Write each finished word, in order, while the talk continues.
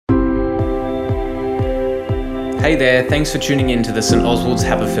Hey there, thanks for tuning in to the St Oswald's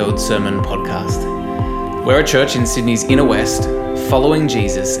Haberfield Sermon Podcast. We're a church in Sydney's inner west, following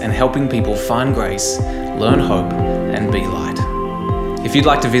Jesus and helping people find grace, learn hope, and be light. If you'd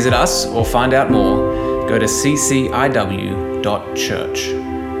like to visit us or find out more, go to cciw.church.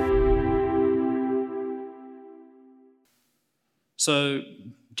 So,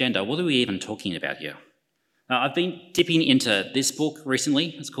 gender, what are we even talking about here? I've been dipping into this book recently.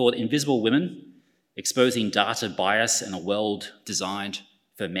 It's called Invisible Women, Exposing Data Bias in a World Designed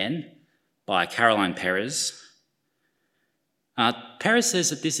for Men by Caroline Perez. Perez says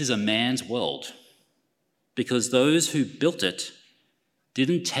that this is a man's world because those who built it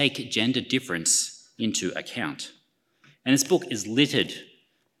didn't take gender difference into account. And this book is littered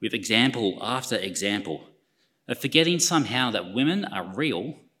with example after example of forgetting somehow that women are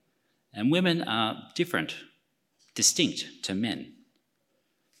real and women are different, distinct to men.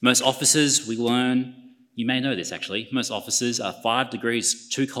 Most offices, we learn, you may know this actually, most offices are 5 degrees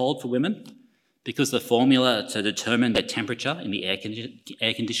too cold for women because the formula to determine their temperature in the air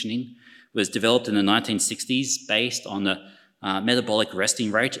conditioning was developed in the 1960s based on the metabolic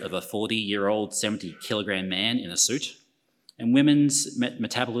resting rate of a 40-year-old 70-kilogram man in a suit. And women's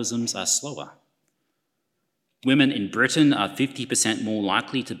metabolisms are slower. Women in Britain are 50% more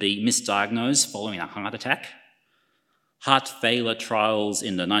likely to be misdiagnosed following a heart attack. Heart failure trials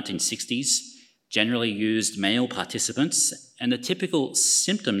in the 1960s generally used male participants, and the typical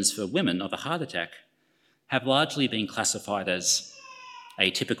symptoms for women of a heart attack have largely been classified as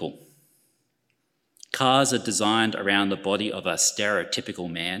atypical. Cars are designed around the body of a stereotypical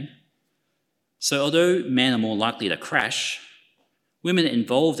man. So although men are more likely to crash, women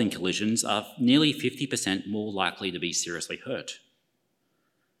involved in collisions are nearly 50% more likely to be seriously hurt.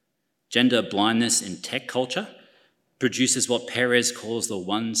 Gender blindness in tech culture produces what Perez calls the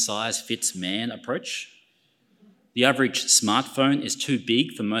one-size-fits-man approach. The average smartphone is too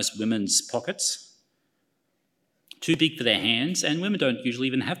big for most women's pockets, too big for their hands, and women don't usually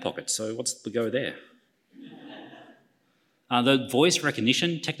even have pockets, so what's the go there? The voice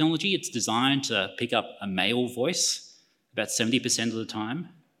recognition technology, it's designed to pick up a male voice about 70% of the time.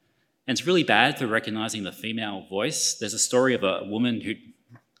 And it's really bad for recognizing the female voice. There's a story of a woman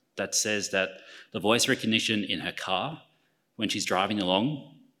that says that the voice recognition in her car, when she's driving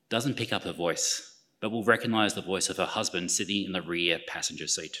along, doesn't pick up her voice, but will recognize the voice of her husband sitting in the rear passenger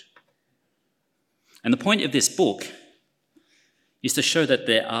seat. And the point of this book is to show that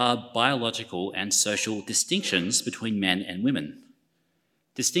there are biological and social distinctions between men and women.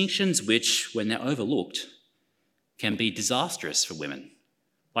 Distinctions which, when they're overlooked, can be disastrous for women,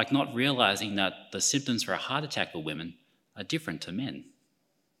 like not realizing that the symptoms for a heart attack for women are different to men.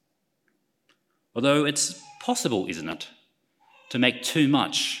 Although it's possible, isn't it, to make too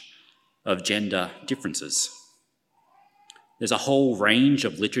much of gender differences. There's a whole range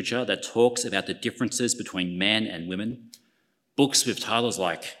of literature that talks about the differences between men and women, books with titles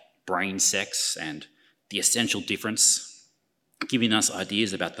like Brain Sex and The Essential Difference, giving us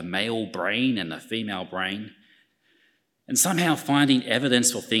ideas about the male brain and the female brain, and somehow finding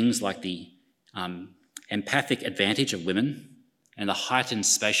evidence for things like the empathic advantage of women and the heightened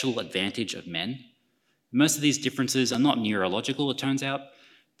spatial advantage of men. Most of these differences are not neurological, it turns out.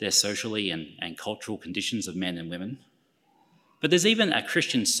 They're socially and cultural conditions of men and women. But there's even a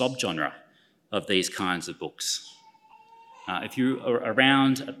Christian subgenre of these kinds of books. If you are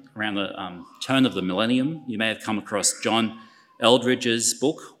around the turn of the millennium, you may have come across John Eldridge's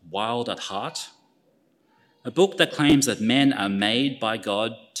book, Wild at Heart, a book that claims that men are made by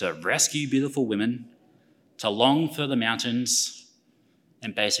God to rescue beautiful women, to long for the mountains,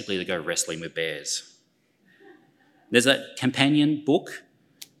 and basically to go wrestling with bears. There's a companion book,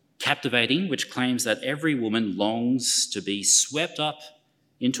 Captivating, which claims that every woman longs to be swept up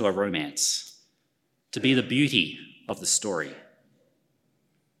into a romance, to be the beauty of the story.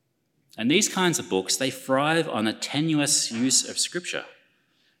 And these kinds of books, they thrive on a tenuous use of scripture,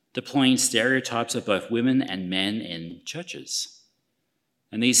 deploying stereotypes of both women and men in churches.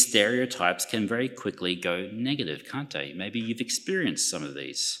 And these stereotypes can very quickly go negative, can't they? Maybe you've experienced some of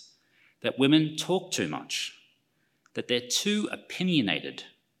these. That women talk too much, that they're too opinionated,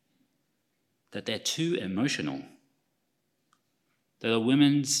 that they're too emotional, that a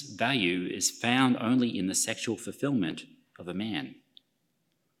woman's value is found only in the sexual fulfillment of a man,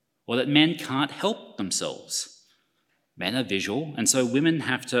 or that men can't help themselves. Men are visual, and so women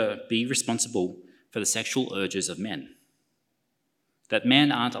have to be responsible for the sexual urges of men. That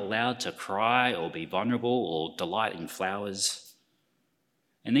men aren't allowed to cry or be vulnerable or delight in flowers.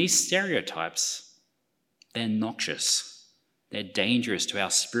 And these stereotypes, they're noxious. They're dangerous to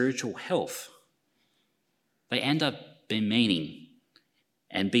our spiritual health. they end up demeaning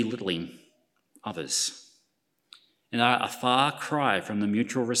and belittling others, and are a far cry from the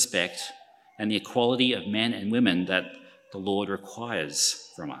mutual respect and the equality of men and women that the Lord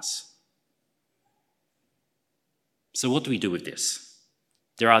requires from us. So what do we do with this?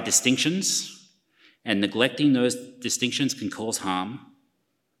 There are distinctions, and neglecting those distinctions can cause harm,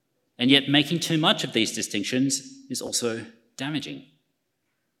 and yet making too much of these distinctions is also damaging.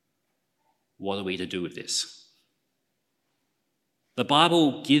 What are we to do with this? The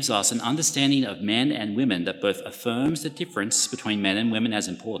Bible gives us an understanding of men and women that both affirms the difference between men and women as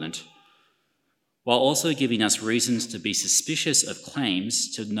important, while also giving us reasons to be suspicious of claims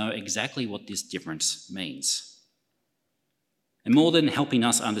to know exactly what this difference means. And more than helping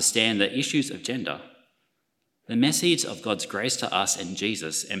us understand the issues of gender, the message of God's grace to us in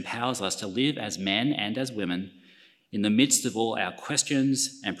Jesus empowers us to live as men and as women in the midst of all our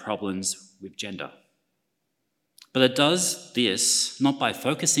questions and problems with gender. But it does this not by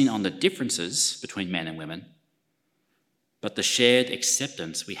focusing on the differences between men and women, but the shared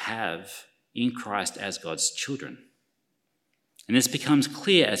acceptance we have in Christ as God's children. And this becomes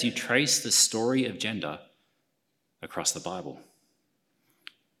clear as you trace the story of gender across the Bible.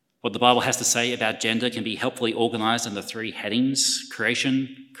 What the Bible has to say about gender can be helpfully organised under three headings: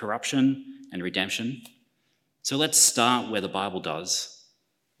 creation, corruption, and redemption. So let's start where the Bible does,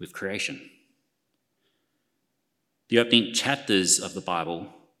 with creation. The opening chapters of the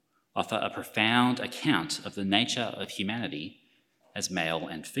Bible offer a profound account of the nature of humanity as male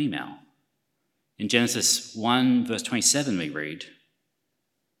and female. In Genesis 1, verse 27, we read,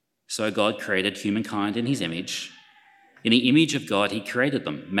 "So God created humankind in his image. In the image of God he created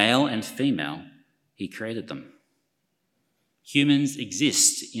them. Male and female he created them." Humans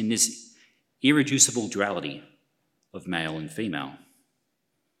exist in this irreducible duality of male and female.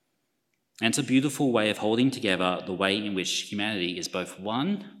 And it's a beautiful way of holding together the way in which humanity is both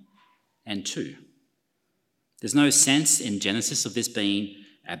one and two. There's no sense in Genesis of this being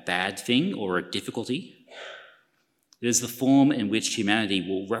a bad thing or a difficulty. It is the form in which humanity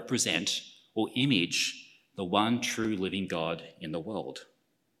will represent or image the one true living God in the world.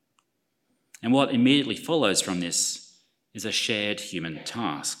 And what immediately follows from this is a shared human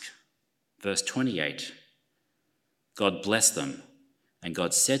task. Verse 28, God blessed them, and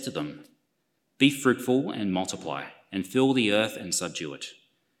God said to them, "Be fruitful and multiply, and fill the earth and subdue it,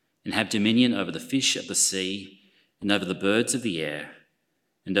 and have dominion over the fish of the sea, and over the birds of the air,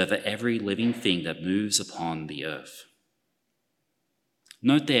 and over every living thing that moves upon the earth."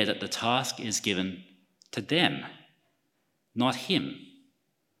 Note there that the task is given to them, not him.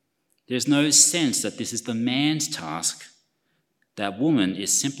 There's no sense that this is the man's task, that woman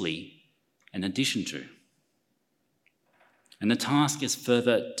is simply an addition to. And the task is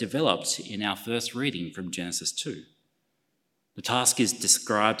further developed in our first reading from Genesis 2. The task is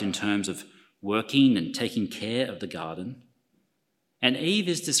described in terms of working and taking care of the garden, and Eve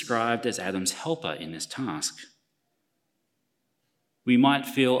is described as Adam's helper in this task. We might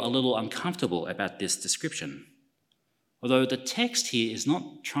feel a little uncomfortable about this description, although the text here is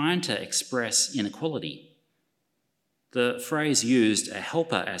not trying to express inequality. The phrase used, "a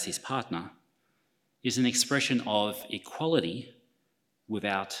helper as his partner," is an expression of equality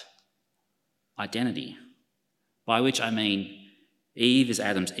without identity, by which I mean Eve is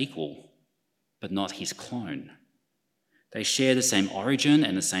Adam's equal, but not his clone. They share the same origin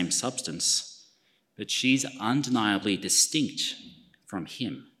and the same substance, but she's undeniably distinct from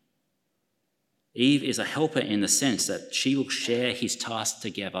him. Eve is a helper in the sense that she will share his task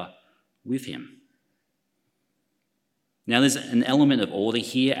together with him. Now, there's an element of order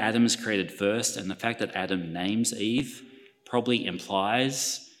here. Adam is created first, and the fact that Adam names Eve probably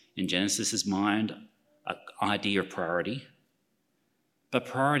implies, in Genesis' mind, an idea of priority. But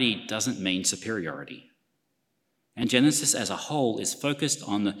priority doesn't mean superiority. And Genesis as a whole is focused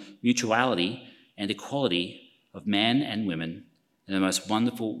on the mutuality and equality of man and women in the most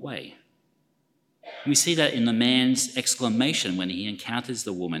wonderful way. We see that in the man's exclamation when he encounters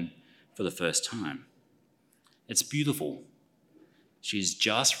the woman for the first time. It's beautiful. She's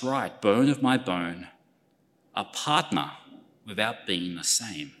just right, bone of my bone, a partner without being the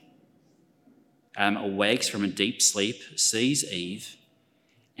same. Adam awakes from a deep sleep, sees Eve,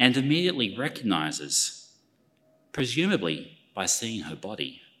 and immediately recognizes, presumably by seeing her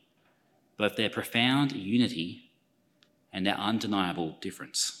body, both their profound unity and their undeniable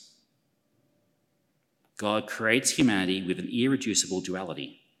difference. God creates humanity with an irreducible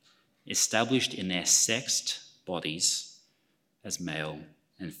duality, established in their sexed bodies as male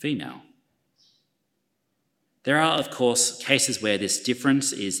and female. There are, of course, cases where this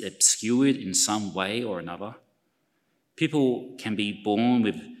difference is obscured in some way or another, People can be born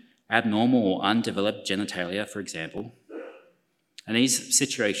with abnormal or undeveloped genitalia, for example, and these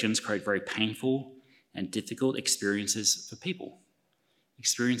situations create very painful and difficult experiences for people,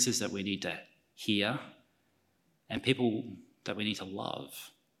 experiences that we need to hear and people that we need to love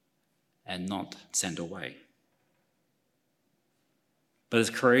and not send away. But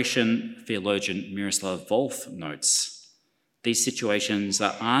as creation theologian Miroslav Volf notes, these situations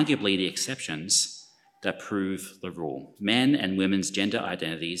are arguably the exceptions that prove the rule. Men and women's gender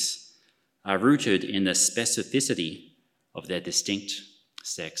identities are rooted in the specificity of their distinct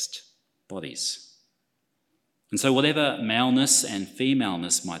sexed bodies. And so whatever maleness and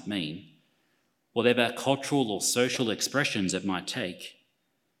femaleness might mean, whatever cultural or social expressions it might take,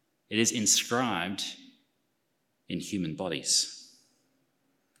 it is inscribed in human bodies.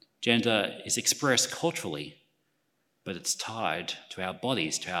 Gender is expressed culturally, but it's tied to our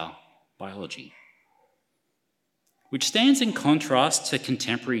bodies, to our biology, which stands in contrast to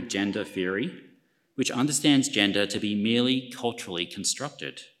contemporary gender theory, which understands gender to be merely culturally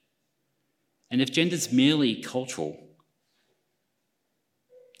constructed. And if gender is merely cultural,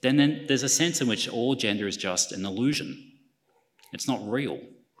 then there's a sense in which all gender is just an illusion. It's not real.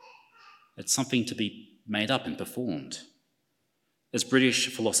 It's something to be made up and performed. As British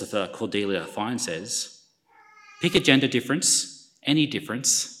philosopher Cordelia Fine says, pick a gender difference, any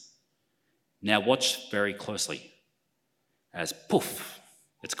difference, now watch very closely, as poof,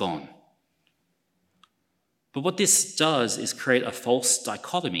 it's gone. But what this does is create a false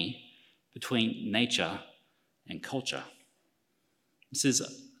dichotomy between nature and culture.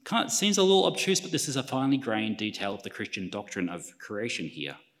 Seems a little obtuse, but this is a finely grained detail of the Christian doctrine of creation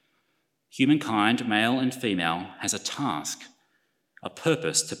here. Humankind, male and female, has a task, a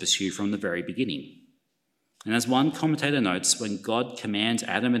purpose to pursue from the very beginning. And as one commentator notes, when God commands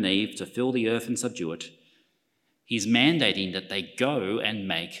Adam and Eve to fill the earth and subdue it, he's mandating that they go and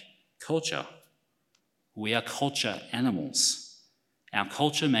make culture. We are culture animals. Our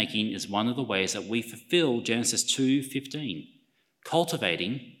culture making is one of the ways that we fulfill Genesis 2:15,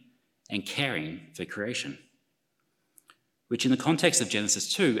 cultivating and caring for creation, which in the context of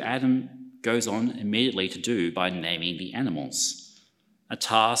Genesis 2, Adam goes on immediately to do by naming the animals, a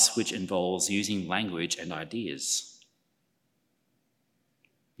task which involves using language and ideas.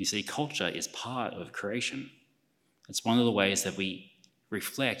 You see, culture is part of creation. It's one of the ways that we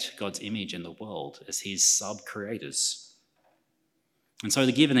reflect God's image in the world as his sub-creators. And so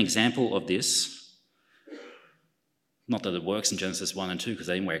to give an example of this, not that it works in Genesis 1 and 2 because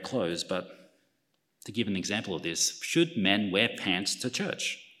they didn't wear clothes, but to give an example of this, should men wear pants to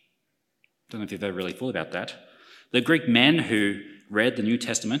church? Don't know if you've ever really thought about that. The Greek men who read the New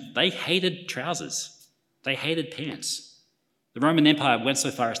Testament, they hated trousers. They hated pants. The Roman Empire went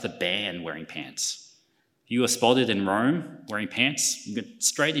so far as to ban wearing pants. If you were spotted in Rome wearing pants, you went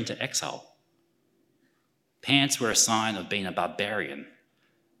straight into exile. Pants were a sign of being a barbarian.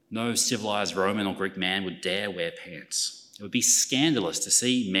 No civilized Roman or Greek man would dare wear pants. It would be scandalous to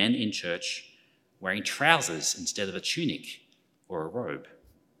see men in church wearing trousers instead of a tunic or a robe.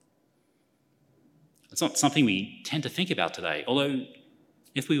 It's not something we tend to think about today, although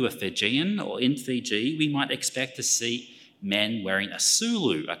if we were Fijian or in Fiji, we might expect to see men wearing a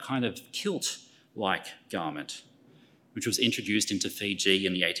sulu, a kind of kilt-like garment, which was introduced into Fiji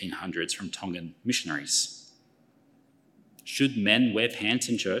in the 1800s from Tongan missionaries. Should men wear pants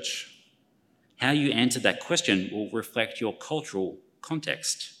in church? How you answer that question will reflect your cultural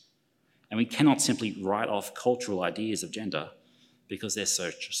context. And we cannot simply write off cultural ideas of gender because they're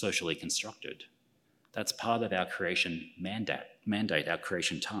socially constructed. That's part of our creation mandate, our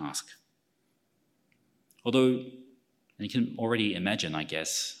creation task. Although, and you can already imagine, I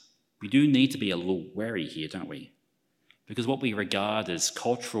guess, we do need to be a little wary here, don't we? Because what we regard as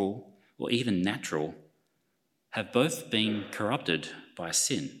cultural or even natural have both been corrupted by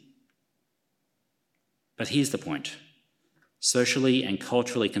sin. But here's the point. Socially and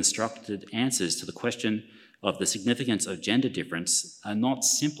culturally constructed answers to the question of the significance of gender difference are not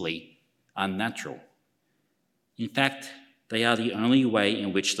simply unnatural. In fact, they are the only way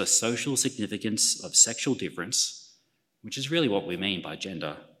in which the social significance of sexual difference, which is really what we mean by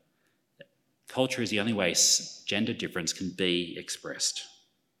gender, culture is the only way gender difference can be expressed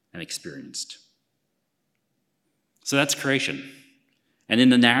and experienced. So that's creation. And in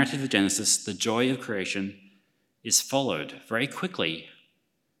the narrative of Genesis, the joy of creation is followed very quickly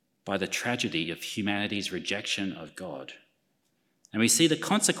by the tragedy of humanity's rejection of God. And we see the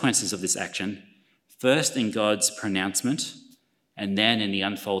consequences of this action first in God's pronouncement and then in the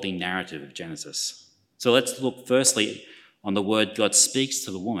unfolding narrative of Genesis. So let's look firstly on the word God speaks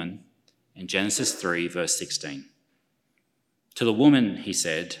to the woman in Genesis 3, verse 16. To the woman, he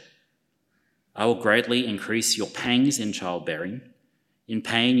said, I will greatly increase your pangs in childbearing. In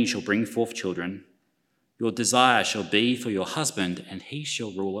pain you shall bring forth children. Your desire shall be for your husband, and he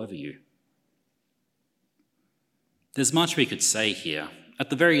shall rule over you. There's much we could say here. At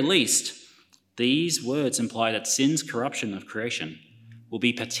the very least, these words imply that sin's corruption of creation will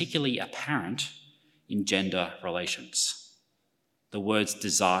be particularly apparent in gender relations. The words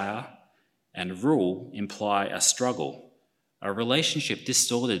desire and rule imply a struggle, a relationship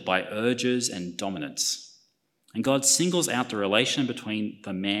distorted by urges and dominance. And God singles out the relation between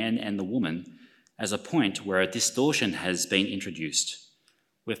the man and the woman as a point where a distortion has been introduced,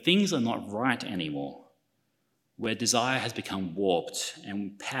 where things are not right anymore, where desire has become warped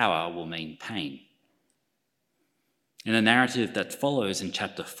and power will mean pain. In the narrative that follows in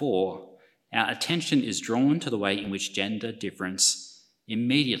chapter 4, our attention is drawn to the way in which gender difference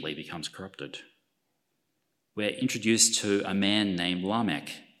immediately becomes corrupted. We're introduced to a man named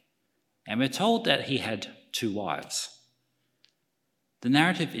Lamech, and we're told that he had 2 wives. The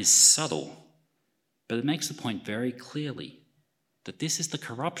narrative is subtle, but it makes the point very clearly that this is the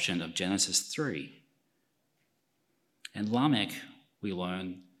corruption of Genesis 3. And Lamech, we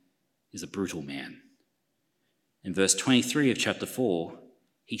learn, is a brutal man. In verse 23 of chapter 4,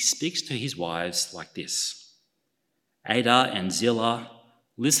 he speaks to his wives like this: Adah and Zillah,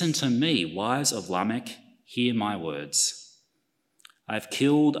 listen to me, wives of Lamech, hear my words. I have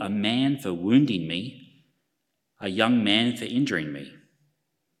killed a man for wounding me, a young man for injuring me.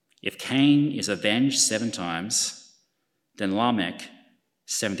 If Cain is avenged 7 times, then Lamech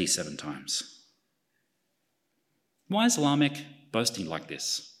 77 times. Why is Lamech boasting like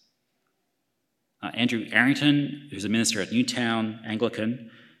this? Andrew Arrington, who's a minister at Newtown Anglican,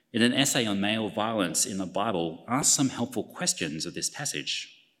 in an essay on male violence in the Bible, asks some helpful questions of this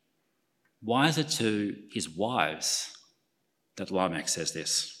passage. Why is it to his wives that Lamech says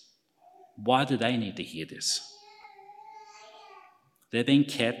this? Why do they need to hear this? They're being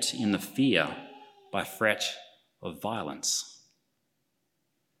kept in the fear by threat of violence.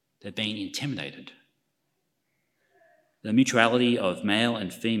 They're being intimidated. The mutuality of male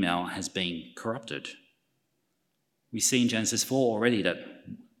and female has been corrupted. We see in Genesis 4 already that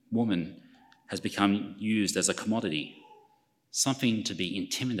woman has become used as a commodity, something to be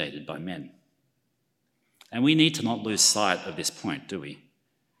intimidated by men. And we need to not lose sight of this point, do we?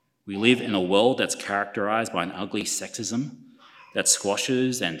 We live in a world that's characterized by an ugly sexism that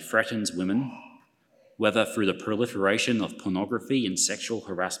squashes and threatens women, whether through the proliferation of pornography and sexual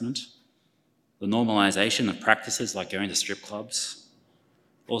harassment, the normalization of practices like going to strip clubs,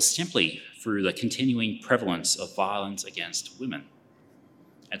 or simply through the continuing prevalence of violence against women.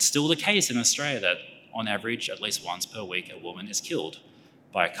 It's still the case in Australia that, on average, at least once per week, a woman is killed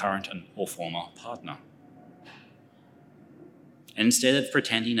by a current or former partner. And instead of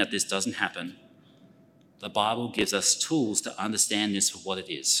pretending that this doesn't happen, the Bible gives us tools to understand this for what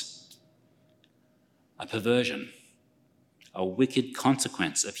it is: a perversion, a wicked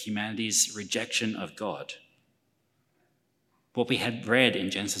consequence of humanity's rejection of God. What we had read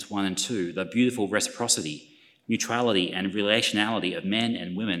in Genesis 1 and 2, the beautiful reciprocity, neutrality, and relationality of men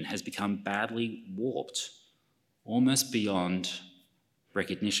and women, has become badly warped, almost beyond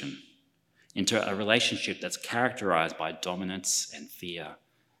recognition, into a relationship that's characterized by dominance and fear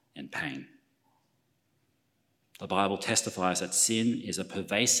and pain. The Bible testifies that sin is a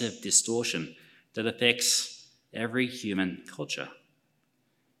pervasive distortion that affects every human culture.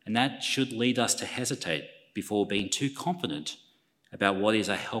 And that should lead us to hesitate before being too confident about what is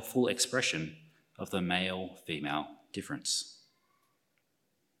a helpful expression of the male-female difference.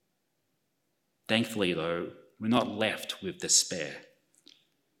 Thankfully, though, we're not left with despair.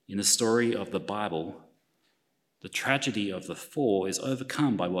 In the story of the Bible, the tragedy of the fall is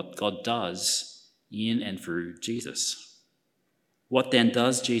overcome by what God does in and through Jesus. What then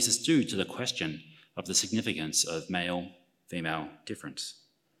does Jesus do to the question of the significance of male-female difference?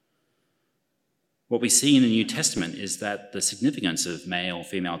 What we see in the New Testament is that the significance of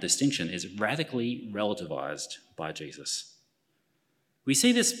male-female distinction is radically relativized by Jesus. We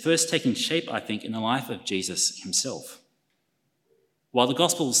see this first taking shape, I think, in the life of Jesus himself. While the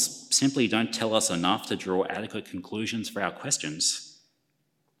Gospels simply don't tell us enough to draw adequate conclusions for our questions,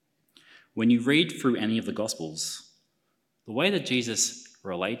 when you read through any of the Gospels, the way that Jesus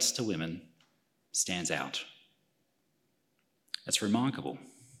relates to women stands out. It's remarkable.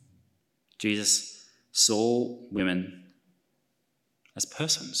 Jesus saw women as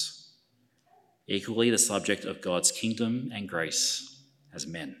persons, equally the subject of God's kingdom and grace as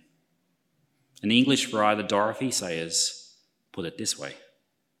men. And the English writer Dorothy Sayers put it this way: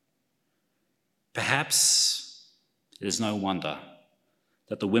 perhaps it is no wonder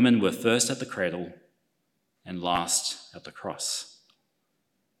that the women were first at the cradle and last at the cross.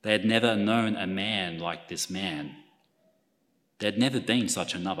 They had never known a man like this man. There had never been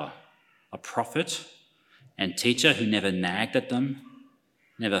such another, a prophet and teacher who never nagged at them,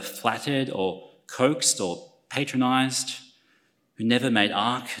 never flattered or coaxed or patronized, who never made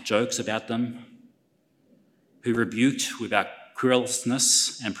arch jokes about them, who rebuked without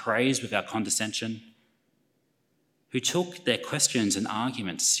querulousness and praised without condescension, who took their questions and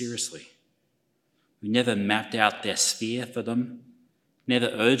arguments seriously, who never mapped out their sphere for them, never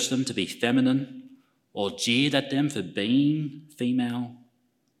urged them to be feminine or jeered at them for being female,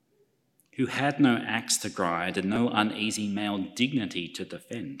 who had no axe to grind and no uneasy male dignity to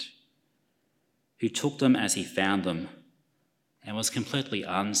defend, who took them as he found them and was completely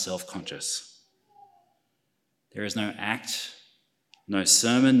unself-conscious. There is no act, no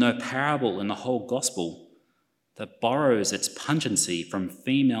sermon, no parable in the whole gospel that borrows its pungency from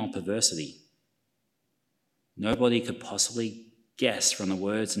female perversity. Nobody could possibly guess from the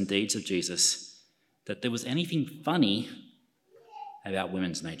words and deeds of Jesus that there was anything funny about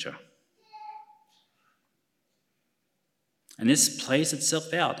women's nature. And this plays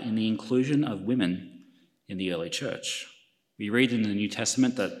itself out in the inclusion of women in the early church. We read in the New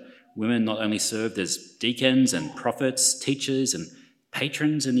Testament that women not only served as deacons and prophets, teachers and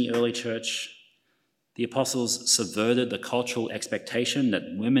patrons in the early church, the apostles subverted the cultural expectation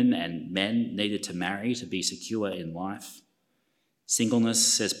that women and men needed to marry to be secure in life.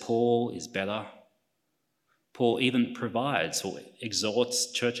 Singleness, says Paul, is better. Paul even provides or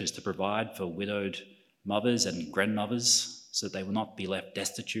exhorts churches to provide for widowed mothers and grandmothers so that they will not be left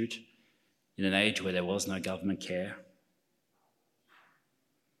destitute in an age where there was no government care.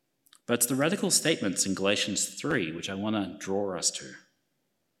 But it's the radical statements in Galatians 3 which I want to draw us to.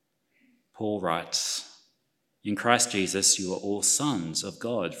 Paul writes, "In Christ Jesus you are all sons of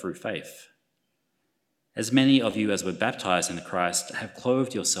God through faith. As many of you as were baptized into Christ have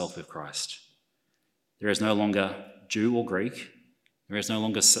clothed yourself with Christ. There is no longer Jew or Greek. There is no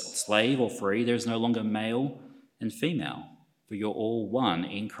longer slave or free. There is no longer male and female, for you're all one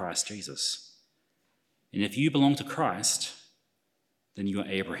in Christ Jesus. And if you belong to Christ, then you are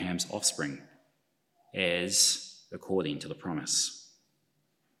Abraham's offspring, heirs according to the promise."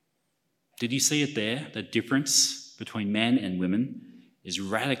 Did you see it there? The difference between men and women is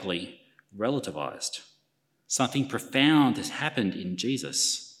radically relativized. Something profound has happened in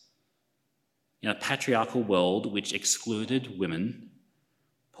Jesus. In a patriarchal world which excluded women,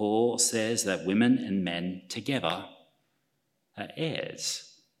 Paul says that women and men together are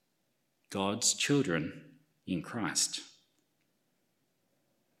heirs, God's children in Christ.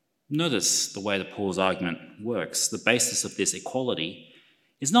 Notice the way that Paul's argument works. The basis of this equality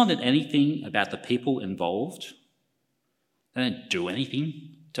is not in anything about the people involved. They don't do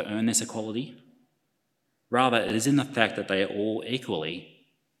anything to earn this equality. Rather, it is in the fact that they are all equally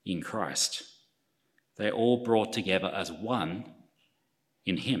in Christ. They are all brought together as one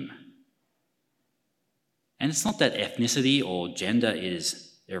in him. And it's not that ethnicity or gender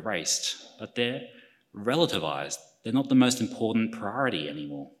is erased, but they're relativized. They're not the most important priority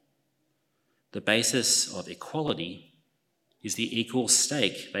anymore. The basis of equality is the equal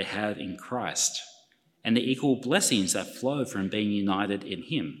stake they have in Christ and the equal blessings that flow from being united in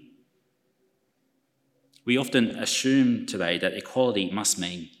him. We often assume today that equality must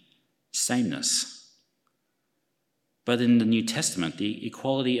mean sameness. But in the New Testament, the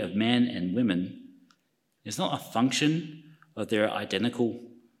equality of men and women is not a function of their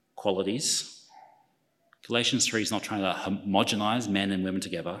identical qualities. Galatians 3 is not trying to homogenize men and women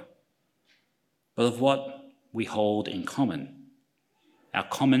together, but of what we hold in common, our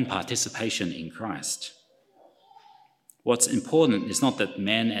common participation in Christ. What's important is not that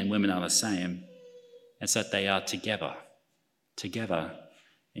men and women are the same, it's that they are together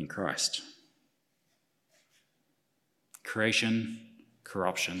in Christ. Creation,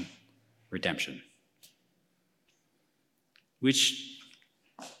 corruption, redemption. Which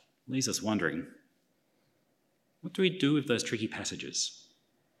leaves us wondering, what do we do with those tricky passages?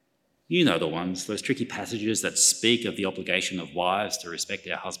 You know the ones, those tricky passages that speak of the obligation of wives to respect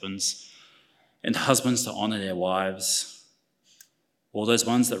their husbands and husbands to honour their wives, or those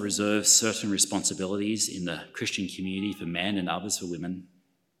ones that reserve certain responsibilities in the Christian community for men and others for women.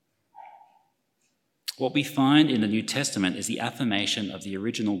 What we find in the New Testament is the affirmation of the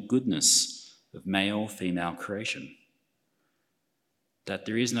original goodness of male-female creation, that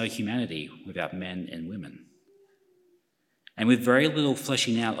there is no humanity without men and women. And with very little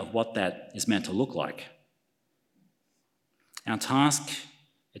fleshing out of what that is meant to look like. Our task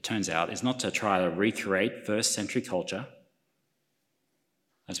it turns out, is not to try to recreate first century culture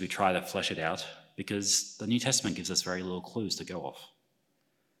as we try to flesh it out, because the New Testament gives us very little clues to go off.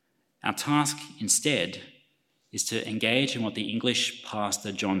 Our task instead is to engage in what the English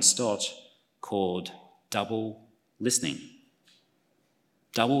pastor John Stott called double listening.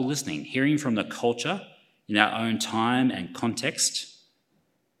 Double listening, hearing from the culture in our own time and context,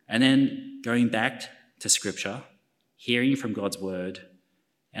 and then going back to Scripture, hearing from God's word,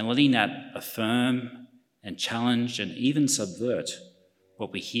 and letting that affirm and challenge and even subvert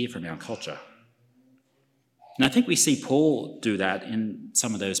what we hear from our culture. And I think we see Paul do that in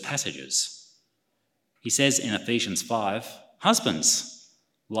some of those passages. He says in Ephesians 5, "Husbands,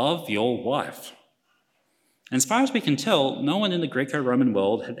 love your wife." And as far as we can tell, no one in the Greco-Roman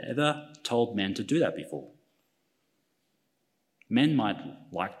world had ever told men to do that before. Men might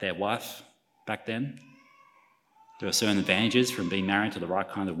like their wife back then. There were certain advantages from being married to the right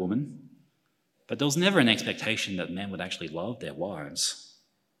kind of woman, but there was never an expectation that men would actually love their wives.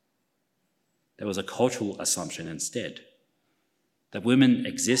 There was a cultural assumption instead that women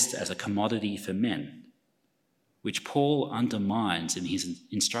exist as a commodity for men, which Paul undermines in his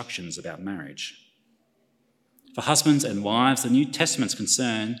instructions about marriage. For husbands and wives, the New Testament's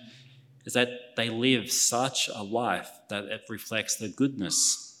concern is that they live such a life that it reflects the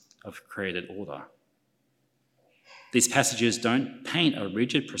goodness of created order. These passages don't paint a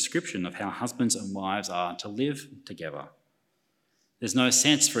rigid prescription of how husbands and wives are to live together. There's no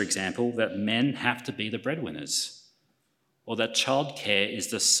sense, for example, that men have to be the breadwinners, or that childcare is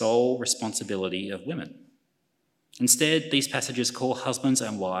the sole responsibility of women. Instead, these passages call husbands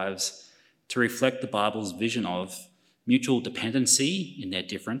and wives to reflect the Bible's vision of mutual dependency in their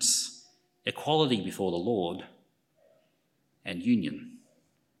difference, equality before the Lord, and union.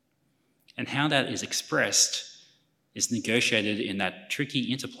 And how that is expressed is negotiated in that tricky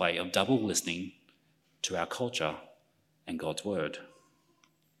interplay of double listening to our culture and God's word.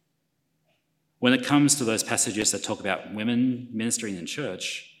 When it comes to those passages that talk about women ministering in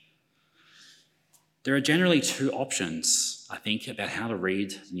church, there are generally two options, I think, about how to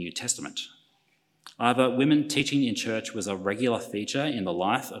read the New Testament. Either women teaching in church was a regular feature in the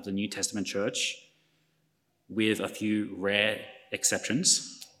life of the New Testament church, with a few rare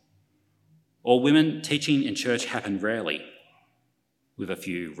exceptions, or women teaching in church happened rarely, with a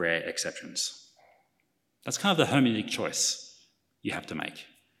few rare exceptions. That's kind of the hermeneutic choice you have to make.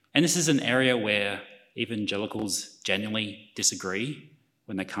 And this is an area where evangelicals genuinely disagree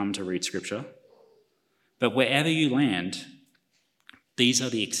when they come to read Scripture. But wherever you land, these are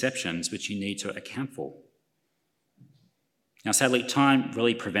the exceptions which you need to account for. Now, sadly, time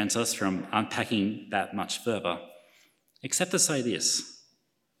really prevents us from unpacking that much further, except to say this: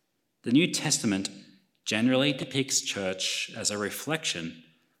 the New Testament generally depicts church as a reflection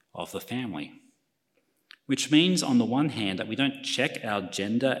of the family, which means, on the one hand, that we don't check our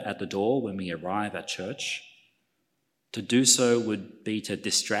gender at the door when we arrive at church. To do so would be to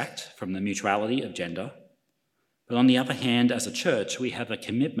distract from the mutuality of gender. But on the other hand, as a church, we have a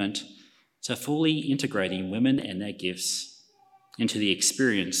commitment to fully integrating women and their gifts into the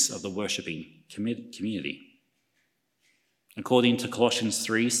experience of the worshipping community. According to Colossians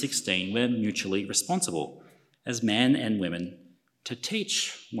 3:16, we're mutually responsible as men and women to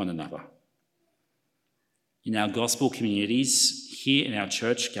teach one another. In our gospel communities, here in our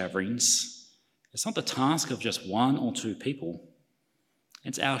church gatherings, it's not the task of just one or two people.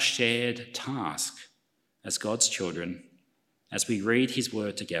 It's our shared task as God's children, as we read his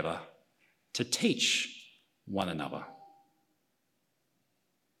word together, to teach one another.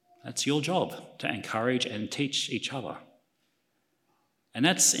 That's your job, to encourage and teach each other. And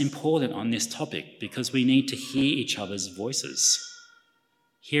that's important on this topic because we need to hear each other's voices.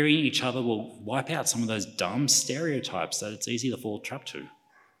 Hearing each other will wipe out some of those dumb stereotypes that it's easy to fall trap to.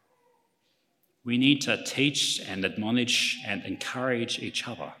 We need to teach and admonish and encourage each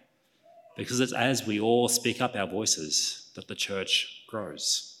other because it's as we all speak up our voices that the church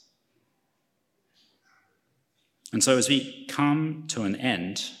grows. And so as we come to an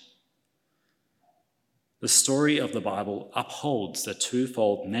end, the story of the Bible upholds the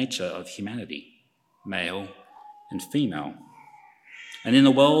twofold nature of humanity, male and female. And in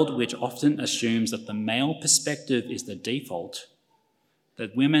a world which often assumes that the male perspective is the default,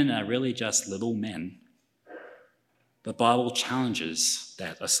 that women are really just little men, the Bible challenges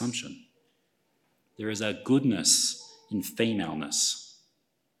that assumption. There is a goodness in femaleness.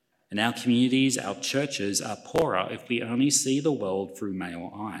 And our communities, our churches are poorer if we only see the world through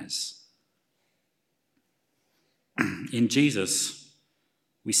male eyes. In Jesus,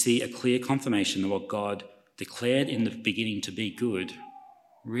 we see a clear confirmation that what God declared in the beginning to be good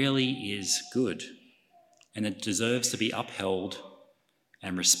really is good, and it deserves to be upheld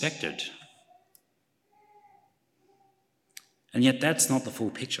and respected. And yet that's not the full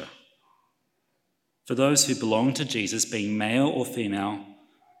picture. For those who belong to Jesus, being male or female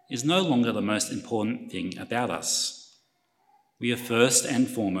is no longer the most important thing about us. We are first and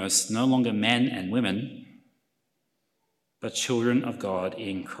foremost no longer men and women, but children of God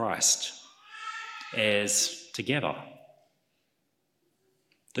in Christ, heirs together.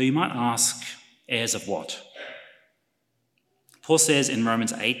 Though you might ask, heirs of what? Paul says in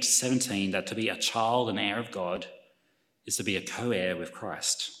Romans 8:17 that to be a child and heir of God is to be a co-heir with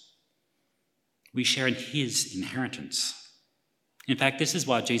Christ. We share in his inheritance. In fact, this is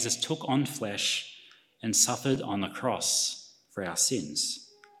why Jesus took on flesh and suffered on the cross for our sins.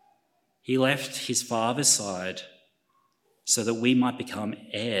 He left his Father's side so that we might become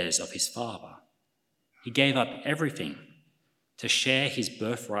heirs of his Father. He gave up everything to share his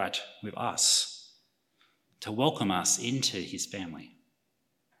birthright with us, to welcome us into his family.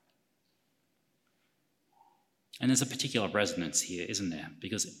 And there's a particular resonance here, isn't there?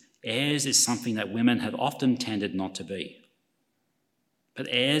 Because heirs is something that women have often tended not to be. But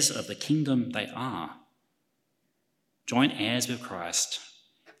heirs of the kingdom they are. Joint heirs with Christ,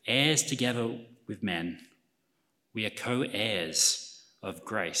 heirs together with men. We are co-heirs of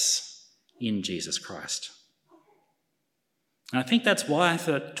grace in Jesus Christ. And I think that's why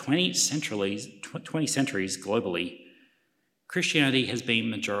for 20 centuries globally, Christianity has been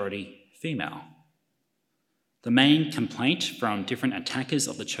majority female. The main complaint from different attackers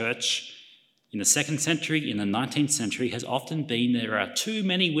of the church in the 2nd century, in the 19th century, has often been there are too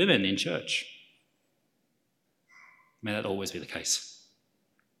many women in church. May that always be the case.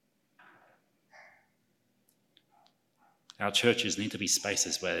 Our churches need to be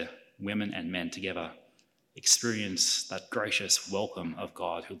spaces where women and men together experience that gracious welcome of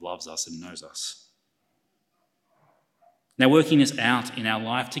God who loves us and knows us. Now, working this out in our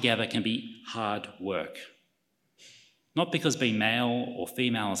life together can be hard work. Not because being male or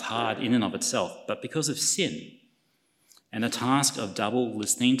female is hard in and of itself, but because of sin and the task of double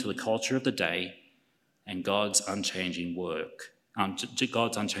listening to the culture of the day and God's unchanging world. And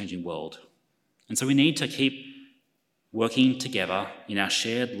so we need to keep working together in our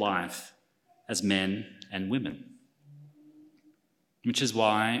shared life as men and women, which is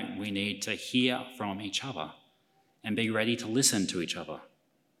why we need to hear from each other and be ready to listen to each other,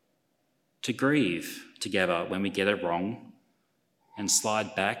 to grieve together when we get it wrong and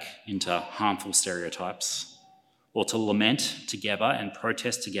slide back into harmful stereotypes, or to lament together and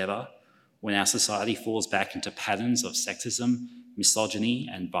protest together when our society falls back into patterns of sexism, misogyny,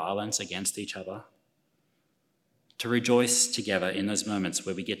 and violence against each other, to rejoice together in those moments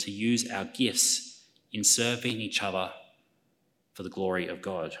where we get to use our gifts in serving each other for the glory of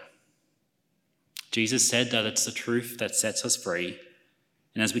God. Jesus said that it's the truth that sets us free,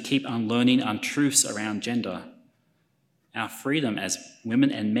 and as we keep unlearning untruths around gender, our freedom as women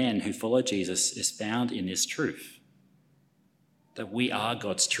and men who follow Jesus is found in this truth, that we are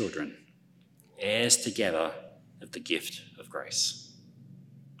God's children, heirs together of the gift of grace.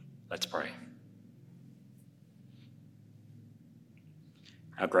 Let's pray.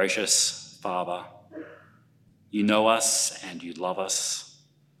 Our gracious Father, you know us and you love us.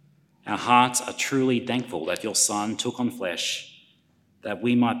 Our hearts are truly thankful that your Son took on flesh, that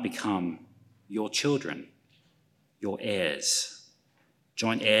we might become your children, your heirs,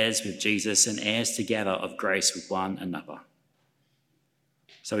 joint heirs with Jesus and heirs together of grace with one another.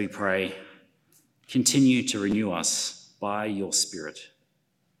 So we pray, continue to renew us by your Spirit,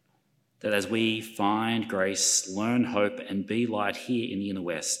 that as we find grace, learn hope, and be light here in the inner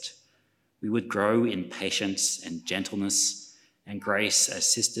west, we would grow in patience and gentleness and grace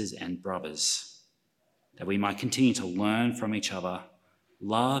as sisters and brothers, that we might continue to learn from each other,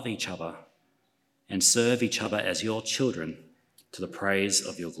 love each other, and serve each other as your children to the praise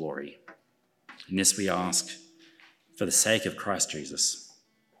of your glory. And this we ask for the sake of Christ Jesus.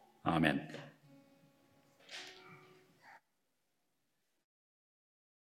 Amen.